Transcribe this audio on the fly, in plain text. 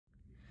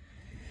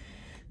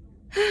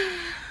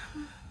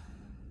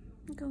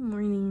Good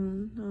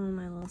morning, all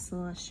my little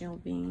celestial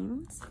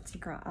beings. It's your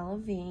girl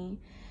EllaV,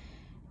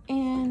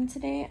 and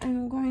today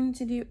I'm going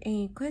to do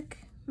a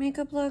quick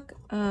makeup look.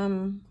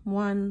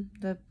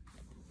 The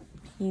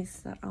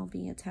piece that I'll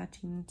be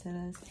attaching to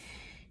this,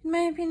 in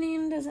my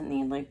opinion, doesn't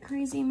need like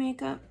crazy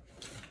makeup.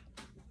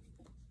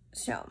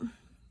 So,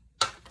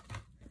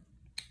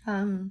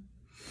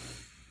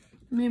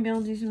 maybe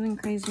I'll do something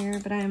crazier,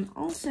 but I'm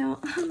also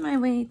on my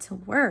way to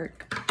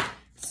work.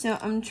 So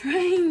I'm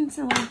trying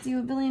to like do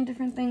a billion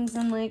different things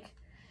and like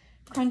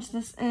crunch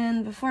this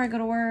in before I go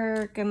to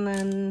work, and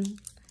then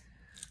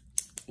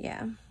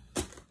yeah.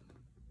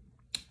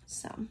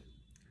 So I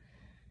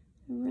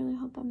really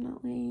hope I'm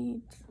not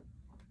late.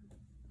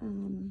 I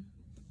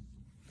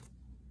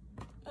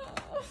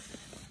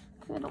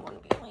don't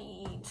want to be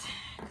late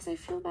because I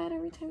feel bad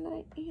every time that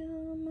I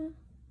am.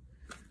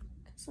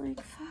 Cause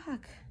like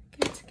fuck,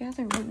 get it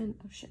together, women.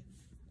 Oh shit.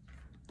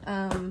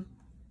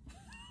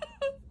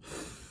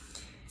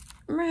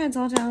 Remember I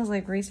told you I was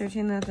like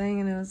researching that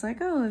thing and it was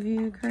like, oh, if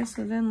you curse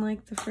within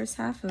like the first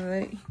half of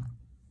it,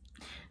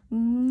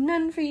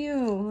 none for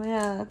you.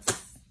 Yeah,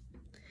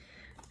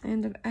 I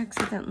end up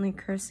accidentally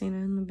cursing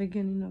in the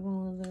beginning of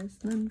all of this.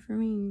 None for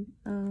me.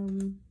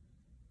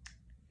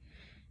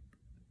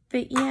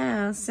 But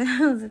yeah, so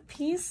the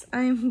piece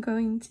I'm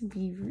going to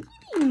be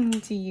reading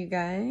to you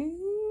guys,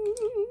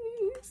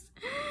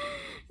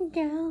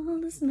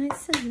 gals, my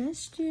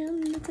celestial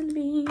little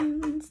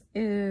beings,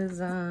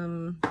 is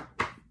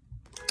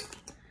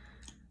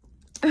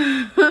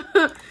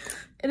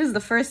it is the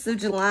 1st of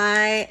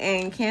July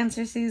and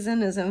Cancer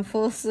season is in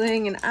full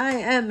swing and I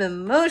am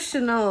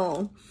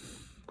emotional.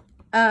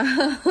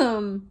 It's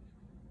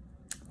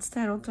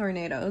titled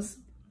Tornadoes.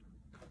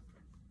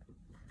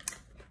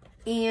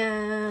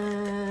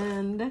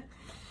 And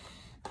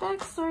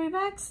backstory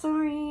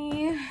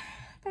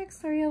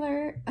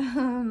alert.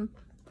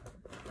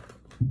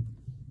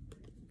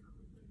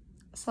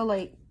 So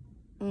like,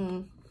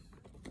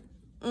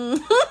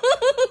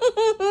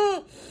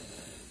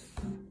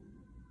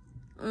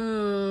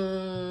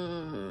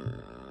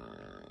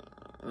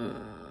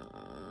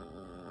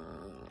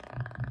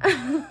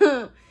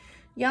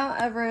 y'all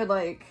ever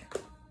like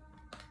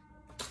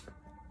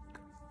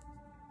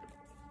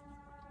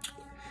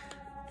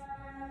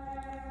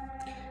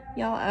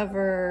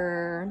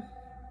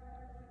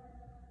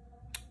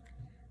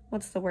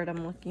what's the word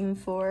I'm looking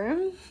for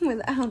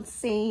without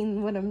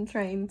saying what I'm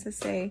trying to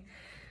say?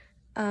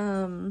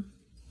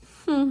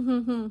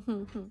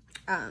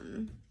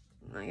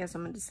 I guess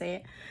I'm gonna say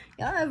it.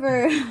 Y'all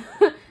ever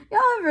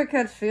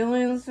catch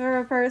feelings for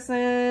a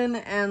person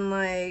and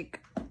like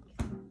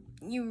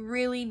you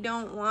really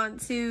don't want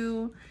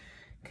to,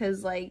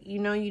 cause like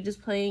you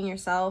just playing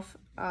yourself?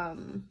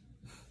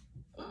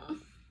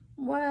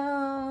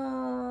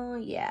 Well,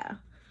 yeah.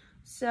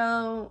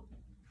 So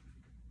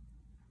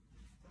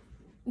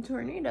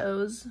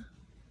Tornadoes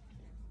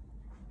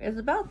is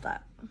about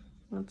that.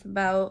 It's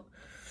about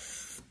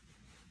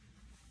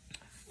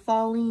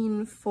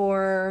falling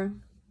for,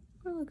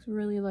 it looks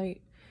really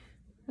light,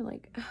 or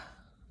like,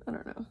 I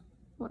don't know,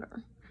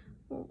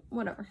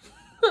 whatever.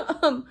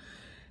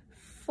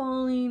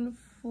 Falling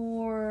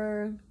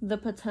for the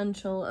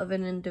potential of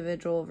an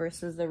individual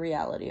versus the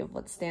reality of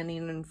what's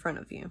standing in front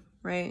of you,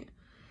 right?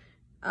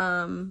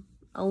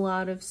 A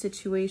lot of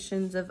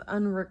situations of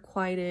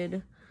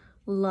unrequited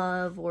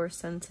love or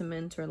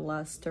sentiment or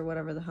lust or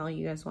whatever the hell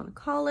you guys want to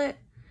call it,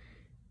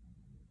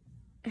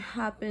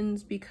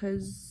 happens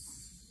because,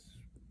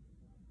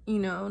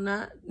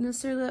 not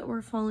necessarily that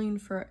we're falling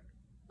for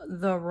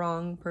the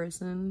wrong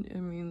person. I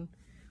mean,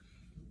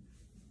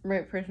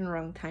 right person,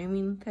 wrong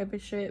timing type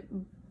of shit.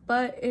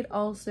 But it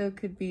also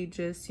could be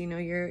just,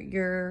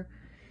 you're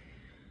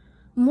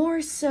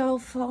more so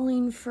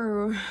falling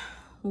for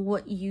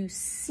what you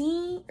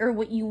see or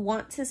what you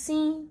want to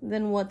see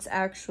than what's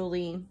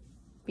actually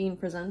being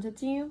presented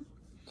to you.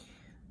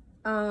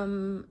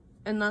 And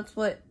that's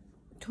what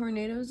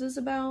Tornadoes is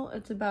about.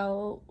 It's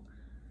about,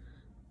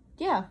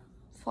 yeah,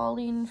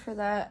 falling for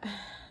that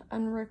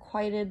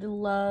unrequited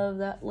love,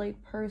 that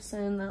like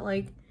person that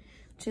like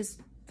just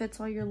fits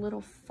all your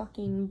little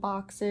fucking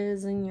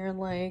boxes, and you're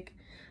like,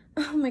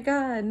 oh my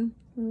god,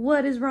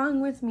 what is wrong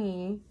with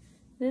me?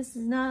 This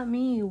is not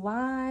me.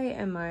 Why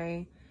am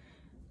I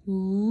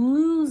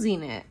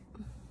losing it,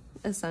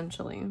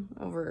 essentially,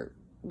 over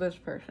this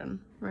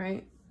person,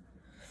 right?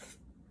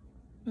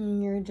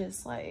 And you're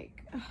just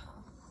like, oh,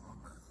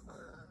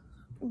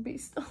 be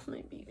still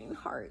my beating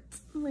heart.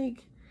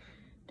 Like,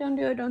 don't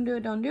do it.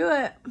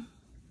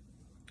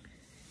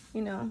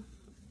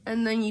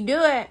 And then you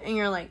do it, and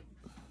you're like,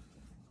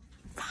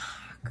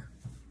 fuck,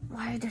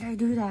 why did I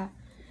do that?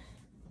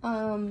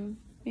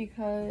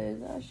 Because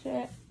that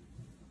shit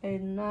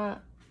is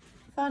not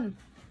fun.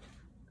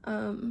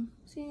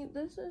 See,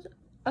 this is,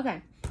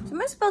 okay, so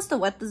am I supposed to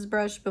wet this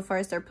brush before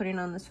I start putting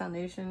on this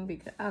foundation?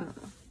 Because, I don't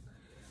know.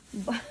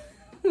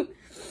 But,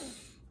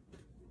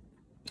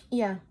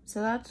 yeah,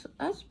 so that's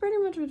pretty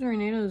much what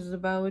Tornadoes is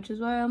about, which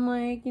is why I'm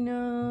like, I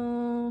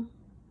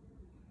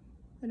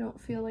don't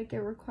don't feel like it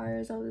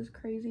requires all this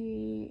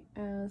crazy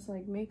ass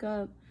like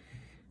makeup.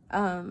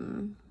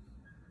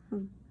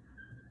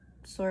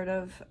 Sort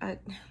of. I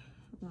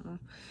don't know.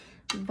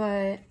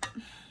 But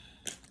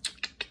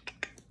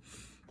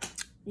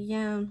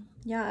yeah,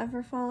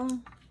 ever fall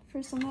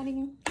for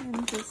somebody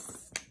and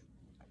just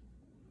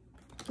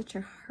get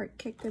your heart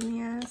kicked in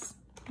the ass?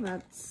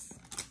 That's,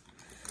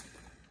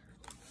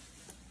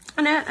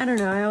 and I don't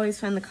know, I always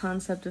find the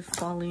concept of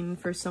falling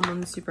for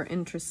someone super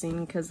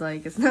interesting, because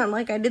like, it's not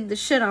like I did the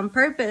shit on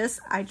purpose.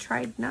 I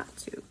tried not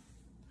to.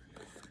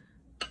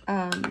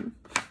 Not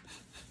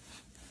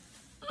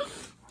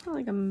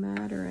like I'm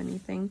mad or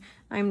anything.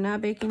 I'm not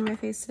baking my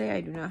face today.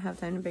 I do not have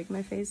time to bake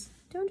my face.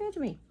 Don't judge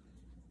me.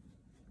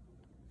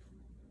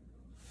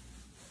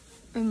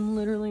 I'm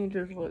literally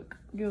just like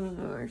doing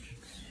this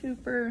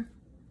super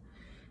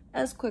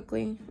as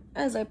quickly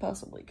as I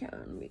possibly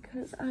can,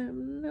 because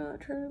I'm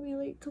not trying to be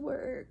late to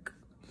work.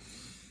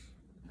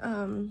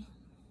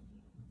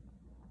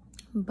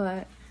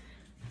 But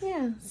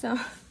yeah, so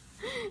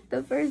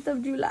the 1st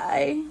of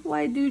July,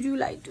 why did you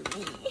lie to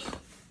me?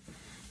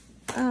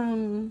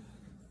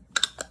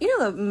 You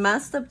know, the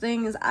messed up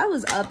thing is I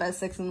was up at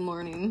 6 in the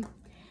morning.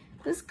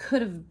 This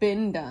could have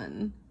been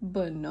done,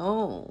 but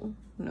no,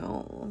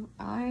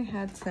 I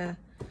had to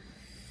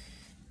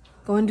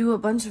go and do a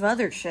bunch of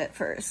other shit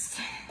first.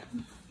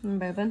 And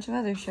by a bunch of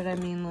other shit, I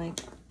mean like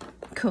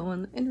go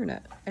on the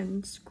internet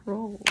and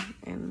scroll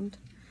and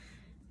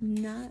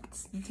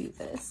not do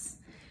this.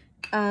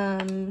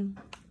 I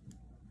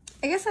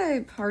guess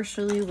I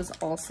partially was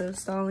also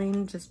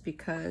stalling just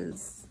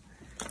because,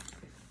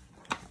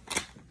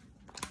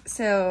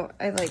 so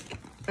I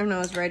don't know, I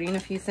was writing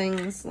a few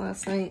things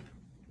last night,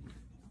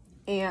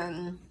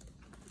 and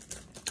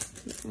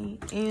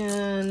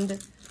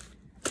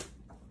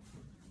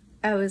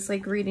I was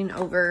like reading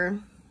over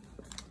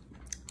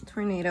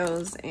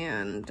tornadoes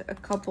and a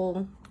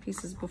couple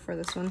pieces before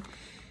this one,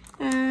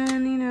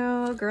 and you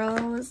know, a girl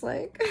was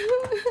like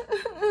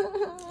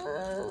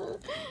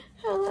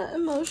hella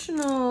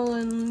emotional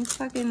and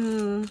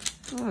fucking,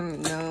 I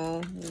don't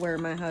know where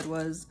my head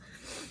was,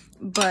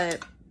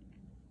 but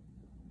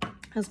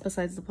that's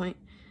besides the point.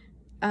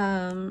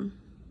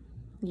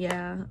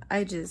 Yeah,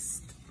 I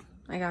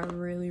got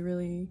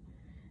really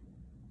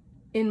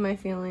in my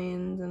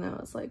feelings, and I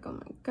was like, oh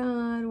my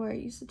god, why are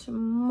you such a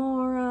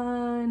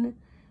moron?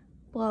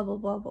 Blah, blah,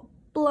 blah, blah,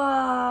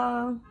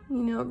 blah. You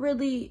know,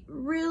 really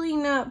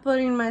not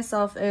putting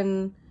myself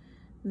in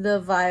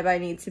the vibe I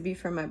need to be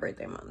for my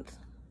birthday month.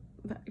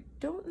 But I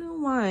don't know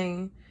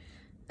why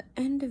the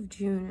end of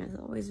June is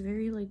always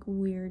very, like,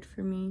 weird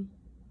for me.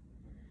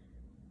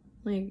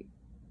 Like,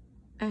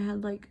 I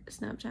had, like,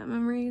 Snapchat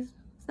memories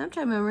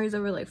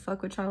over, like,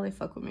 fuck with Charlie,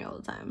 fuck with me all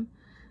the time.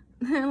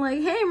 And like,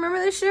 hey, remember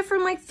this shit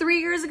from like 3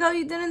 years ago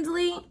you didn't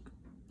delete?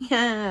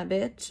 Yeah,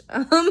 bitch.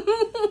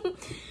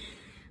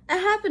 It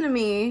happened to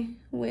me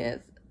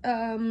with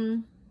a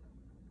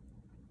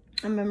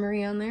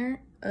memory on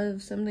there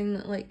of something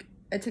that like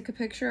I took a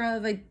picture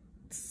of. I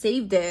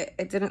saved it.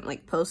 I didn't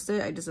like post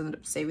it. I just ended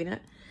up saving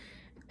it.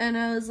 And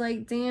I was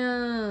like,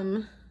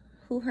 damn,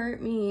 who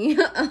hurt me?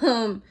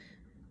 I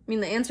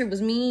mean, the answer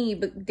was me,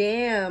 but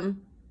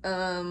damn.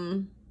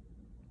 And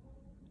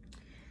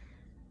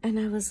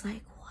I was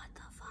like,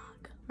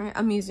 right,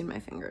 I'm using my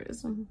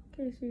fingers in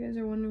case you guys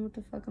are wondering what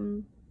the fuck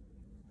I'm...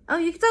 Oh,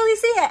 you can totally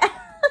see it!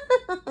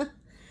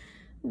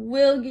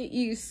 We'll get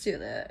used to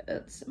that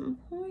at some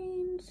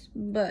point,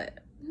 but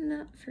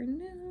not for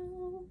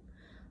now.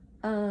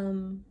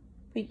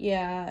 But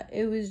yeah,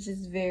 it was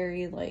just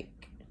very,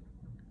 like...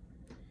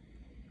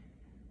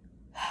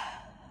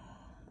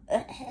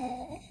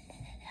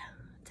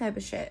 type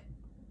of shit.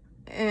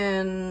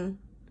 And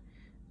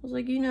I was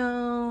like, you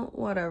know,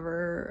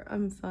 whatever,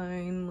 I'm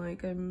fine,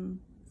 like,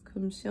 I'm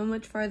come so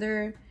much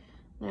farther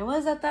than I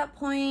was at that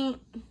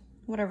point.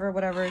 Whatever,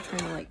 trying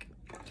to like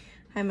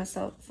high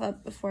myself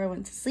up before I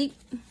went to sleep.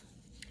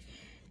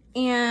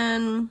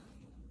 And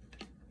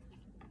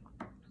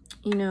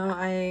you know,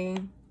 I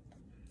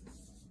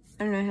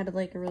don't know, I had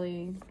like a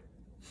really,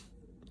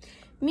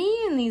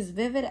 me and these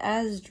vivid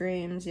ass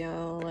dreams,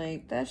 yo,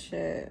 like that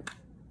shit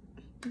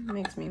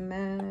makes me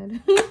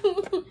mad.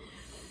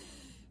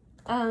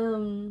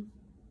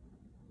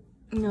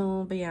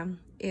 No, but yeah,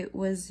 it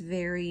was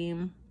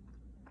very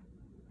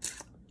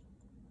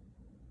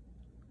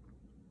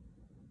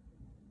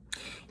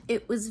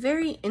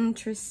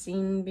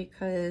interesting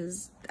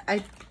because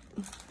I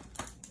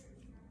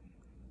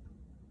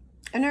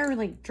never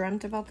like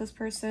dreamt about this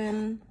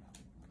person.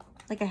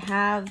 Like I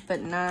have,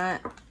 but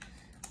not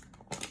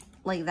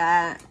like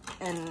that,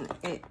 and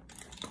it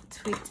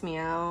tweaked me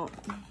out.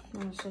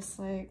 I was just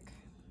like,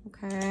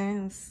 okay,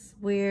 it's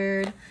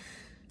weird.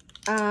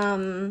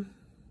 And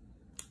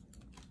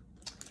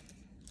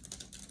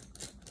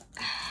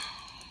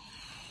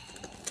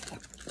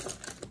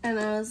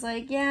I was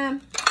like, yeah,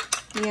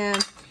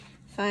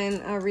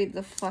 fine, I'll read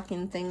the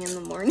fucking thing in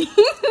the morning.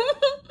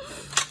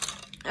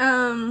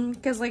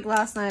 Because like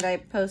last night I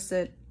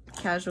posted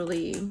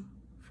casually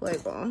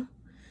foible,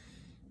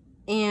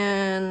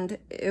 and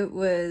it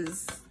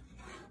was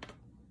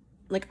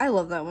like, I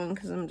love that one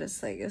because I'm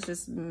just like, it's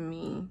just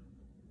me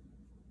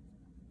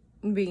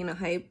being a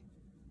hype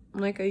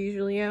like I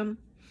usually am.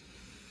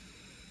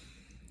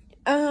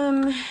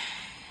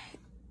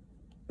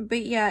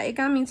 But yeah, it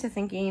got me to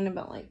thinking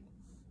about, like,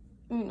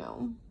 you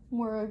know,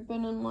 where I've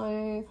been in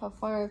life, how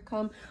far I've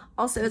come.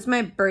 Also, it's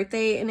my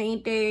birthday in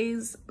 8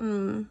 days.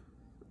 I'm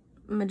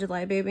a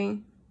July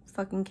baby.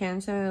 Fucking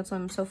Cancer. That's why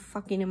I'm so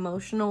fucking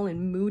emotional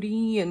and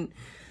moody and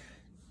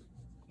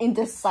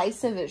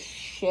indecisive as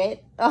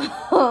shit.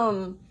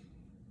 And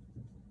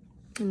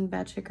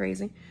batshit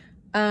crazy.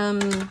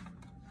 And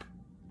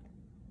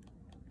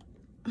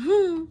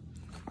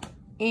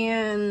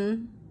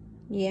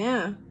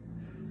yeah.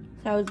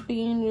 So I was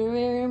being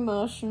very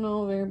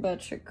emotional, very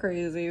batshit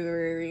crazy,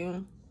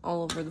 very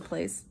all over the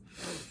place.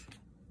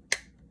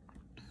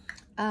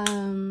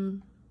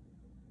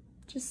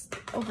 Just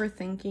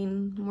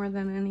overthinking more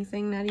than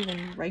anything, not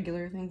even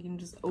regular thinking,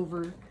 just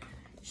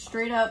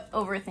straight up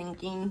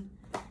overthinking.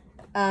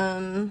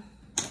 And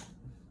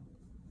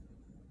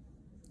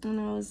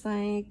I was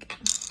like,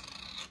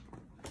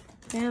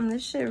 damn,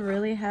 this shit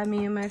really had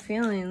me in my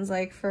feelings,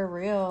 like, for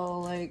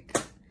real. Like,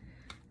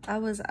 I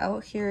was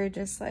out here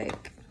just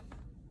like,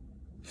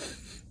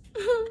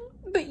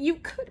 but you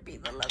could be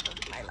the love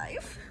of my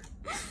life.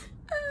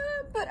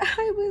 But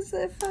I was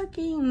a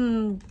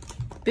fucking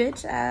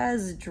bitch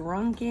ass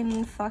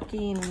drunken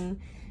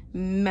fucking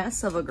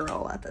mess of a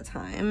girl at the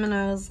time, and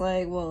I was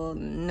like, well,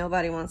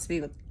 nobody wants to be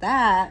with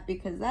that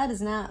because that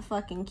is not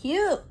fucking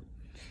cute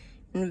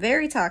and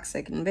very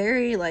toxic and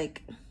very,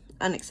 like,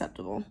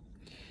 unacceptable.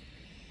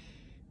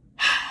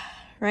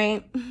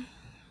 Right?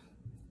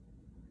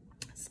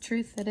 It's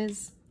truth. It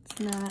is.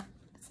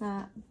 It's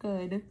not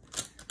good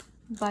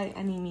by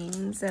any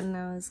means. And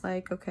I was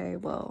like, okay,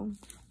 well,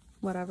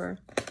 whatever.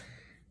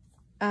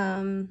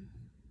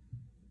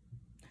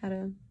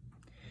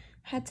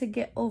 Had to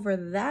get over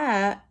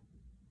that,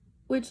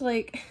 which,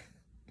 like,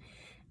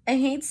 I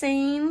hate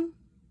saying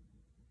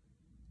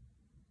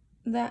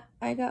that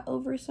I got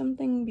over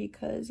something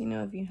because, you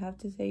know, if you have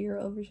to say you're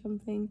over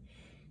something,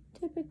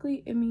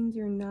 typically it means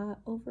you're not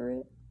over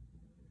it.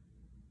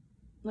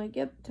 Like,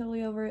 yep,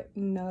 totally over it,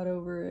 not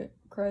over it.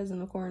 Cries in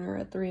the corner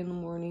at 3 in the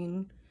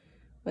morning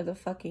with a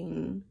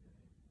fucking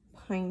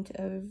pint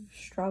of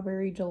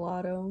strawberry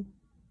gelato.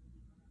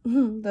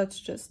 That's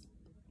just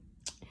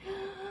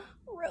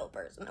real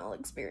personal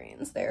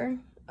experience there.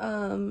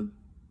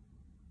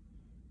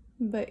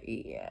 But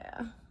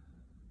yeah.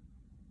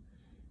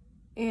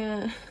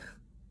 And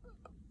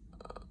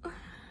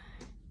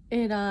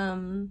it,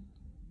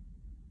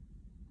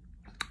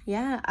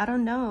 yeah, I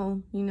don't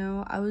know, you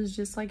know, I was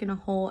just, like, in a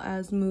whole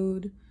ass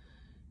mood,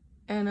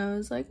 and I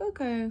was like,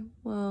 okay,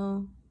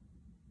 well,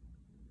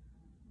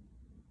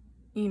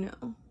 you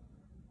know,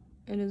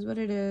 it is what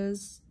it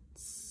is.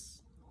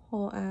 It's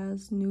whole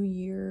ass new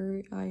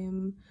year. I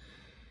am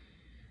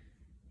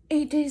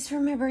 8 days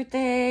from my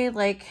birthday,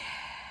 like,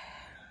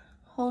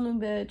 whole new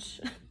bitch.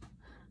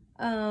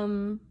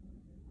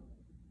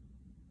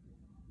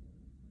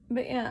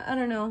 But yeah, I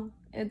don't know,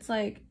 it's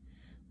like,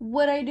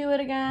 would I do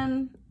it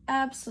again?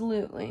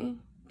 Absolutely.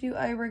 Do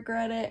I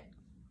regret it?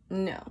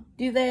 No.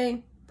 Do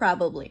they?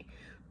 Probably.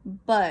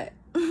 But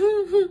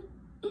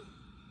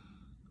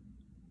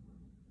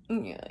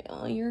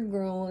yeah, your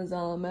girl is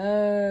all a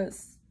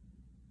mess.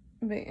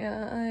 But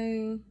yeah,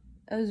 I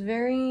was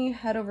very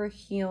head over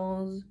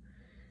heels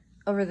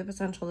over the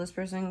potential of this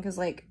person, because,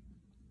 like,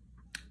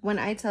 when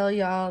I tell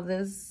y'all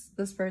this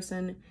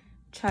person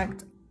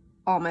checked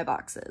all my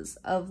boxes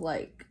of,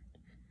 like,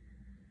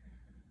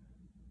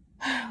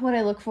 what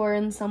I look for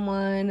in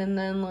someone, and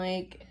then,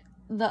 like,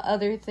 the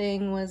other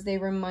thing was they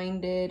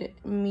reminded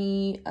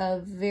me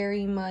of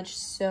very much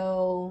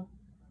so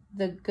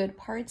the good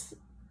parts,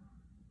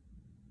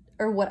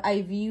 or what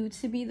I view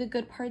to be the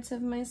good parts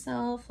of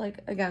myself.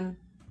 Like, again,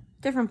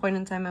 different point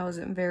in time, I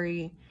wasn't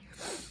very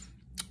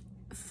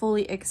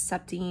fully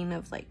accepting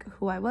of, like,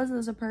 who I was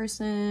as a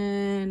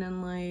person,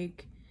 and,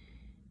 like,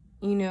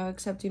 you know,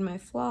 accepting my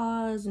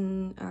flaws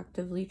and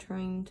actively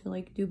trying to,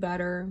 like, do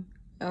better.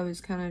 I was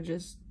kind of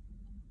just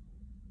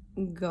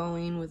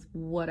going with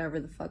whatever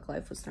the fuck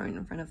life was throwing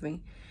in front of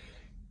me.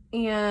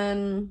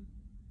 And,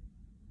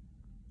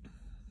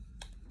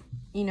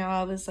 you know,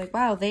 I was like,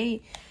 wow,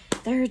 they're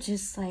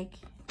just, like,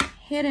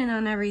 hitting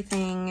on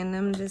everything, and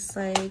I'm just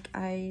like,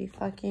 I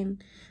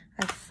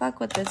fuck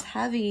with this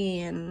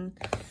heavy, and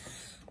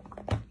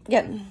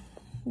getting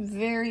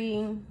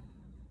very,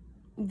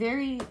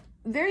 very,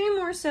 very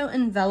more so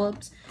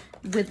enveloped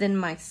within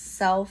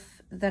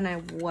myself than I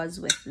was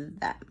with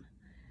them.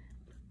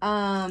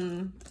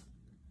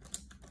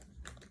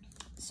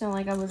 So,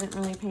 like, I wasn't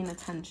really paying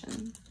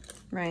attention,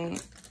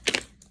 right?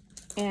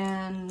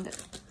 And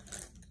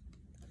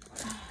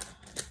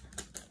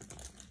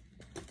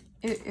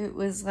it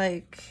was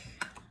like,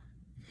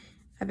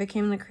 I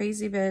became the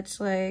crazy bitch,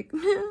 like,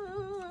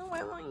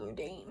 why won't you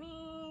date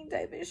me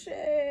type of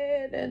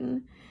shit,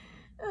 and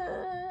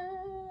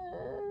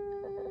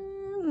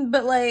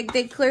but, like,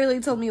 they clearly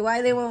told me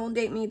why they won't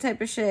date me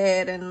type of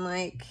shit, and,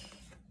 like,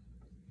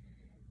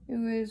 It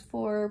was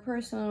for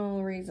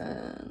personal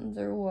reasons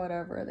or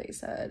whatever they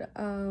said.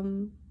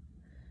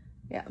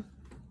 Yeah.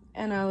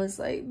 And I was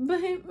like,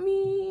 but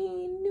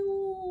me,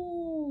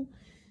 no.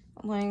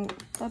 I'm like,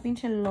 esta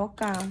pinche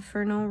loca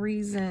for no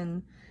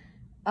reason.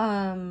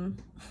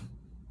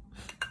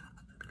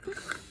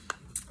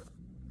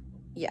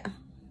 Yeah.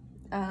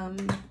 Para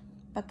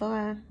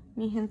toda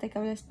mi gente que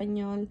habla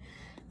español,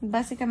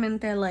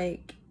 básicamente,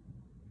 like,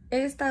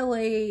 esta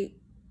güey,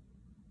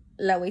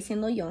 la güey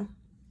siendo yo,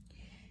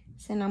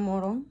 se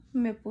enamoró,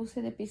 me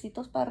puse de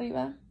pisitos para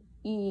arriba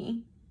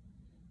y,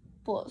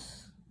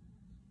 pues,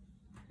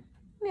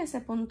 en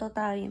ese punto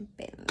estaba bien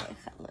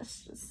pendeja.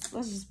 Let's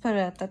just put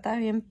it, estaba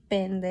bien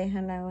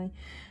pendeja la güey.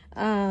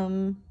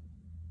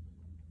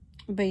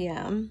 But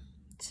yeah,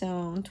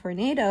 so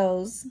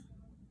tornadoes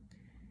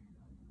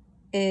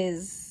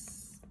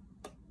is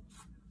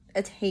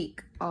a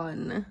take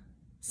on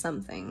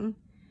something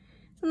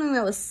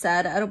that was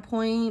said at a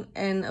point,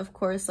 and of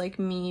course, like,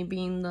 me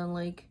being the,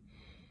 like,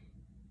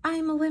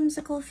 I'm a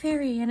whimsical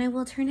fairy and I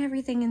will turn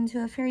everything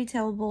into a fairy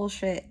tale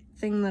bullshit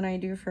thing that I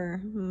do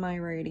for my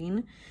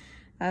writing.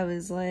 I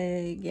was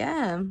like,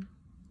 yeah,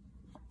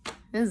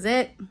 this is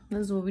it.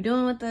 This is what we're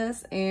doing with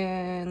this,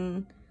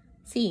 and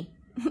see.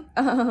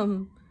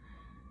 And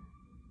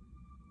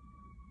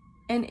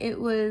it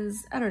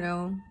was, I don't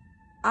know,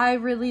 I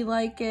really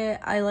like it.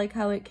 I like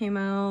how it came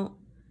out.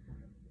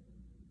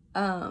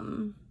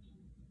 And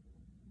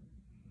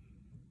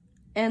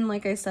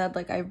like I said,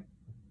 like,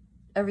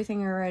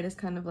 everything I write is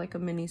kind of like a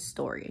mini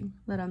story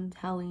that I'm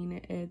telling.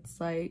 It's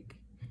like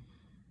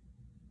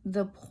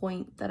the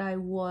point that I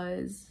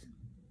was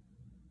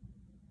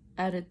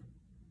at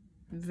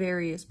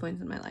various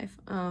points in my life.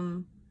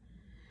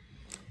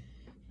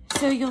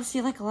 So you'll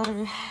see like a lot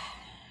of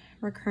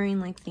recurring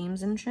like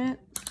themes and shit.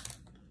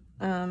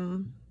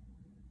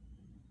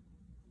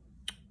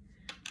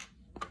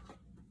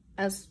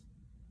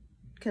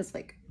 Cause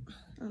like,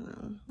 I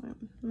don't know,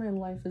 my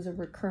life is a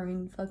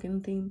recurring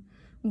fucking theme.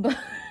 But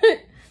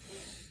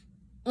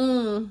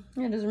I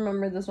just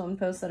remember this one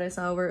post that I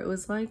saw where it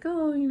was like,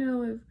 oh, you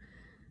know, if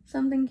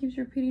something keeps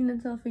repeating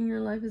itself in your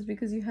life is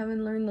because you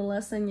haven't learned the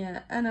lesson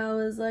yet. And I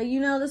was like, you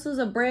know, this was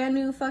a brand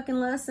new fucking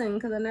lesson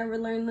because I never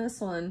learned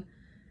this one.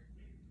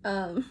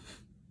 And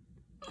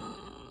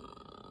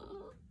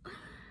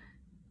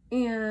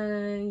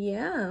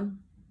yeah,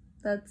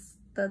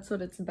 that's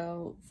what it's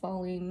about.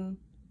 Falling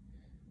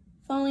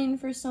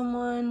for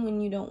someone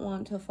when you don't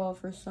want to fall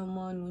for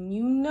someone, when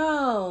you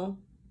know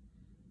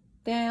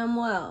damn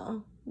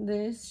well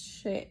this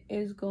shit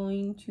is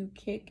going to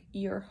kick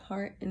your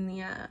heart in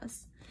the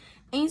ass.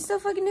 And you still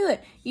fucking do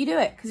it. You do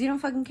it because you don't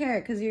fucking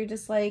care, because you're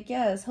just like,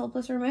 yes,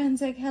 hopeless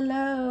romantic,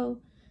 hello.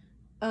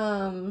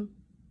 But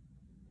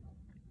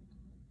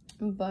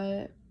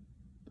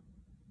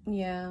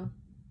yeah,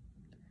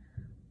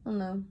 I don't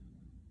know.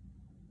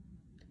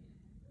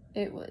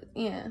 It was,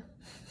 yeah.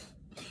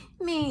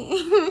 Me.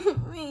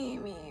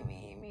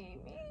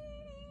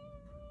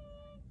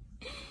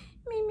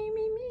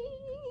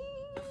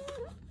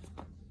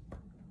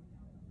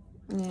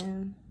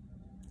 Yeah.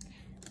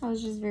 I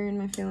was just very in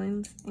my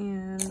feelings,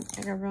 and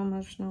I got real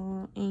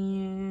emotional,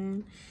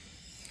 and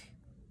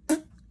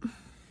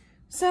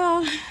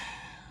so,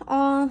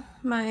 all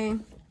my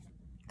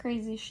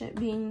crazy shit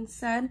being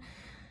said,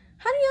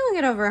 how do y'all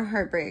get over a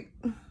heartbreak?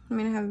 I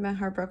mean, I haven't been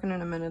heartbroken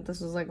in a minute. This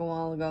was like a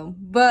while ago,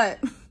 but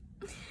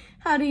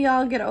how do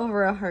y'all get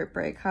over a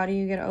heartbreak? How do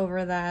you get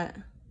over that?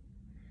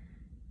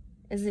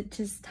 Is it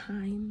just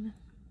time?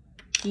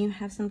 Do you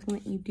have something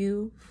that you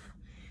do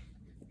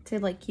to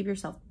like keep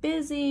yourself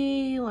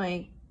busy?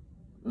 Like,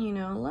 you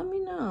know, let me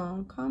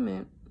know.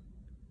 Comment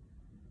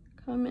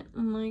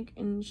and like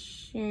and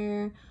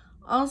share.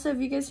 Also, if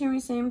you guys hear me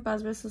saying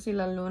paz, besos y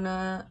la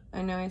luna,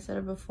 I know I said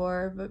it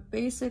before, but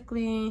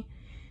basically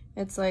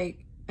it's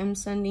like I'm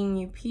sending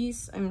you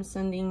peace. I'm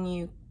sending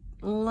you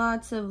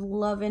lots of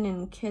loving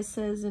and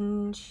kisses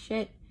and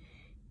shit,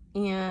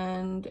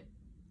 and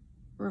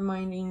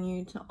reminding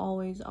you to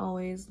always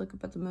look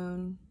up at the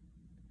moon.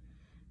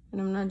 And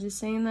I'm not just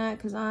saying that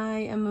because I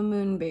am a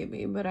moon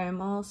baby, but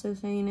I'm also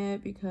saying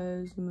it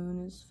because the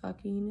moon is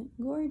fucking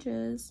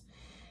gorgeous.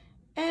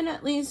 And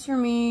at least for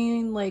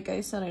me, like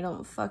I said, I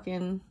don't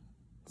fucking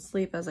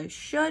sleep as I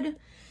should.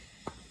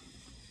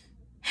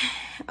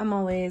 I'm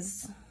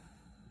always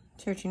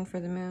searching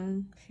for the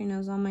moon. She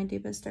knows all my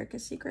deepest,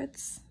 darkest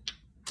secrets.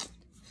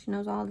 She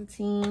knows all the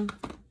tea.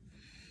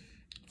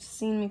 She's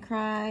seen me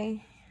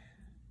cry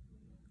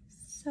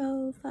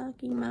so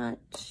fucking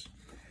much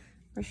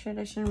for shit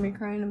I shouldn't be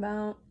crying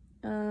about.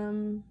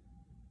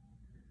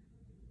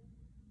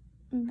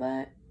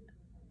 But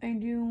I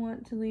do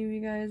want to leave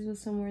you guys with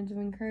some words of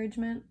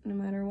encouragement. No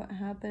matter what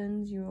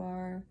happens,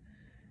 you're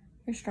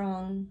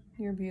strong,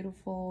 you're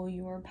beautiful,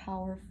 you are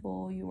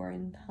powerful, you are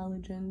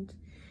intelligent.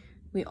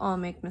 We all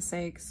make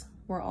mistakes.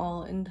 We're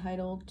all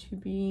entitled to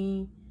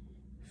be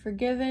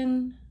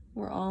forgiven.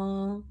 We're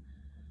all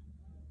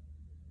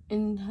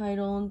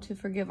entitled to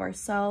forgive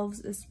ourselves,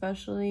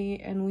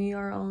 especially, and we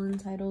are all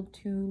entitled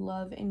to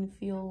love and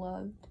feel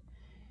loved.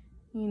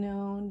 you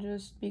know,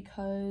 just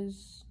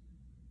because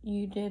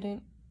you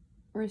didn't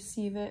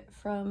receive it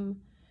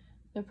from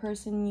the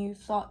person you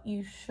thought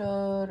you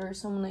should, or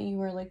someone that you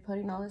were like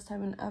putting all this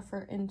time and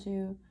effort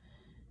into,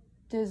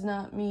 does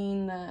not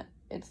mean that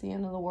it's the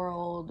end of the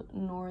world,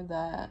 nor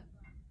that,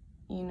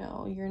 you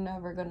know, you're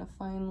never gonna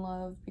find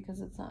love, because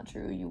it's not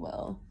true. You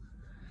will.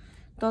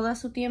 Todo a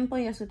su tiempo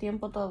y a su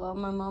tiempo todo.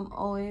 My mom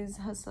always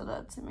has said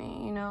that to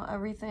me, you know,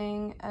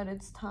 everything at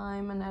its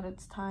time, and at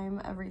its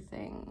time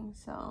everything.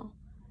 So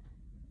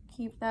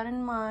keep that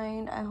in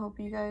mind. I hope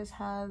you guys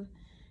have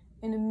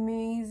an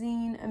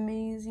amazing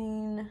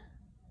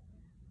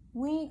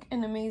week,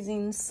 an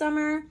amazing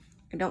summer.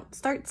 I don't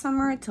start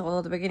summer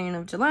till the beginning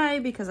of July,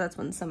 because that's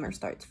when summer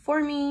starts for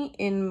me,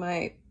 in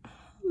my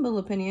humble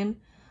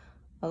opinion.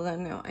 Although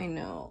now I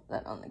know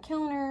that on the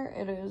calendar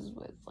it is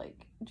with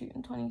like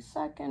June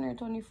 22nd or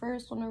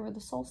 21st, whenever the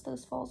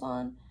solstice falls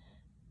on.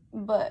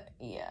 But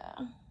yeah,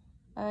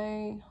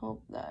 I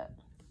hope that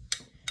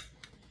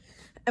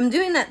I'm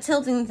doing that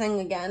tilting thing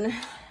again,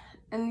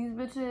 and these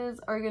bitches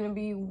are gonna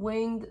be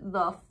winged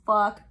the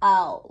fuck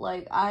out.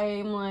 Like,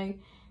 I'm like,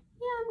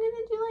 yeah, I'm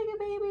gonna do like a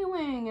baby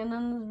wing, and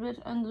then this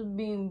bitch ends up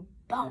being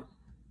boom.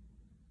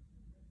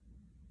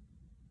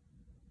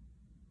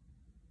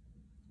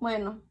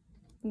 Bueno,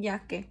 ya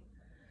que.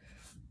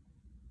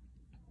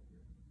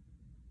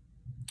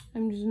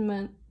 I'm just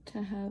meant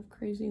to have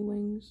crazy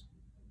wings,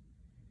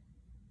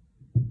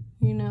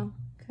 you know,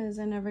 because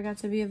I never got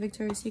to be a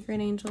Victoria's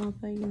Secret angel,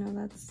 but you know,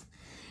 that's,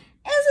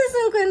 ese es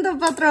un cuento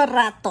pa' otro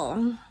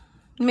rato.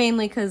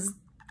 Mainly because,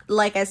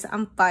 like I said,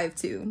 I'm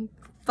 5'2".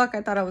 Fuck,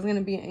 I thought I was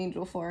gonna be an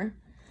angel for.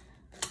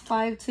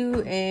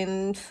 5'2"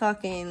 and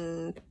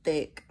fucking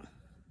thick.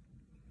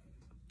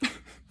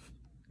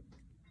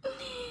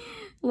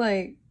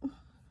 Like,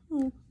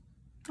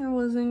 I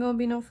wasn't gonna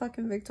be no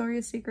fucking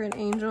Victoria's Secret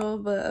angel,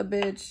 but a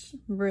bitch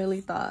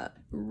really thought.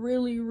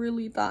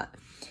 Really thought.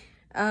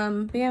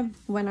 But yeah,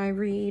 when I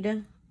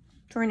read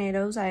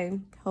tornadoes,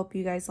 I hope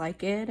you guys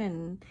like it.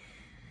 And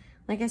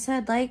like I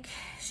said, like,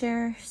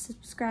 share,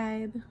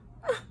 subscribe.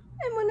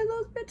 I'm one of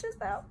those bitches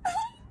now.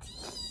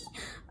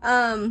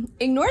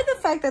 Ignore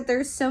the fact that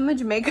there's so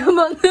much makeup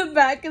on the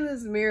back of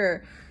this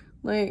mirror.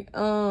 Like,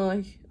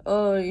 yo,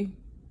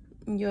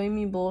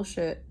 me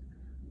bullshit.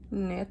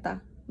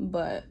 Neta.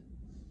 But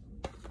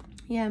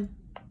yeah,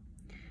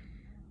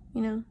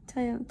 you know,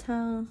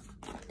 tell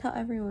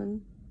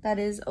everyone that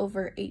is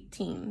over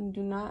 18.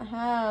 Do not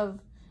have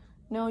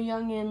no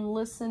youngin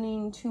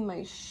listening to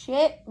my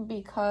shit,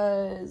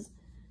 because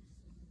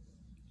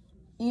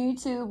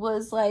YouTube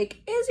was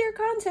like, is your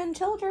content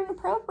children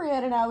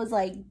appropriate? And I was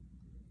like,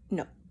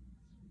 no.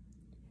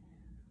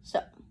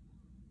 So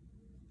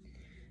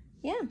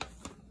yeah,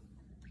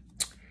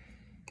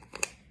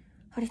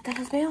 ahorita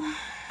los veo.